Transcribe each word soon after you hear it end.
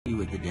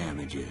with the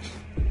damages.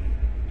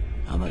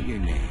 How about your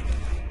name?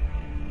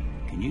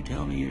 Can you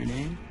tell me your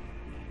name?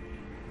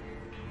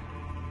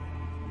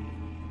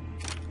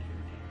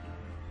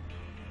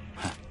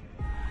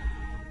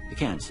 I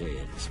can't say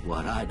it's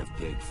what I'd have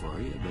picked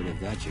for you, but if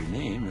that's your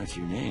name, that's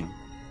your name.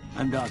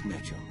 I'm Doc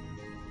Mitchell.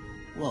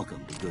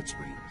 Welcome to Good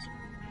Springs.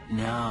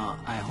 Now,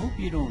 I hope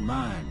you don't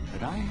mind,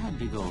 but I had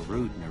to go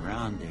rooting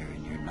around there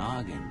in your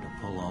noggin to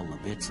pull all the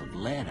bits of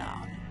lead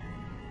out.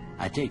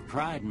 I take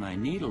pride in my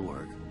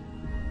needlework,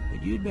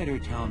 but you'd better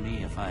tell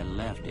me if I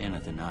left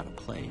anything out of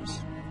place.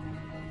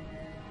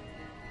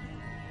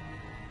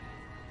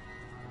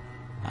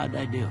 How'd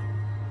I do?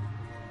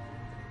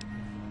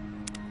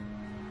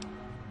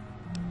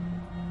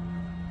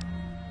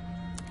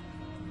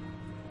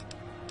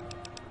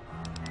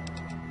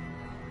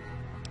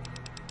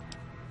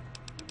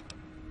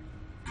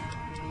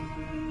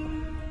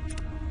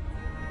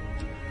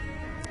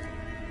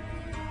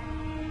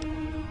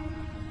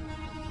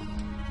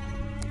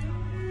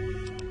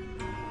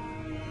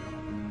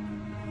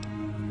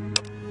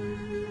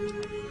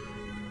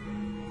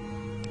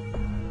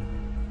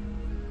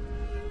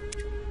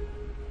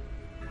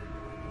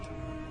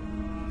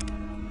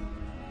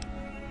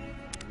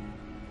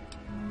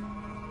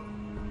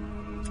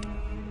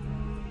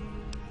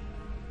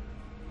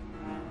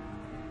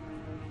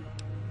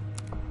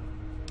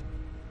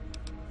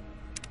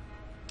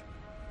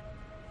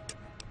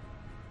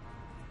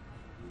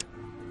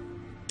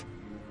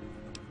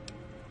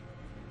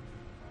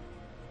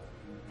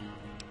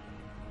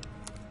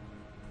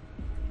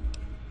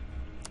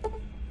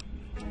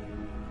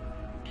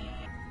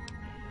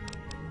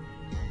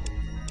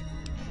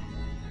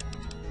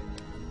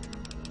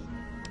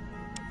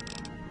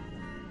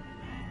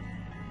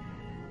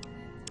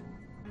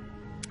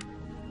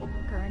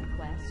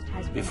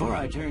 Before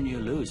I turn you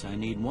loose, I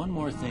need one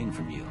more thing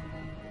from you.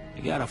 I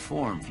got a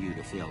form for you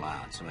to fill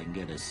out so I can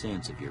get a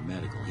sense of your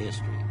medical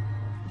history.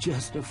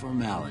 Just a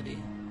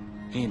formality.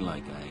 Ain't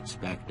like I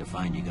expect to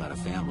find you got a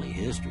family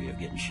history of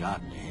getting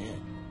shot in the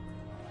head.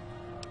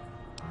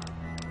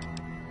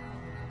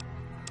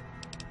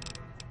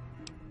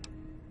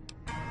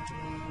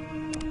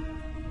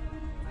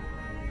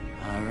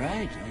 All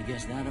right, I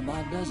guess that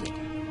about does it.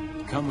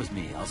 Come with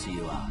me, I'll see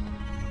you out.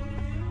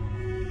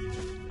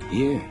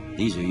 Here,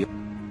 these are your...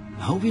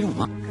 I hope you don't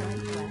mind.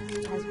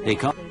 They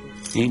call...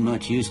 Ain't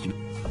much use to...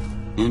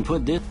 And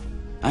put this...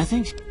 I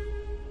think...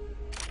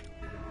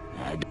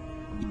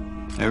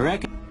 I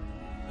reckon...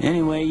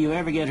 Anyway, you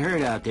ever get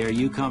hurt out there,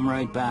 you come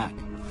right back.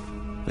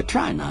 But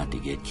try not to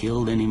get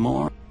killed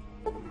anymore.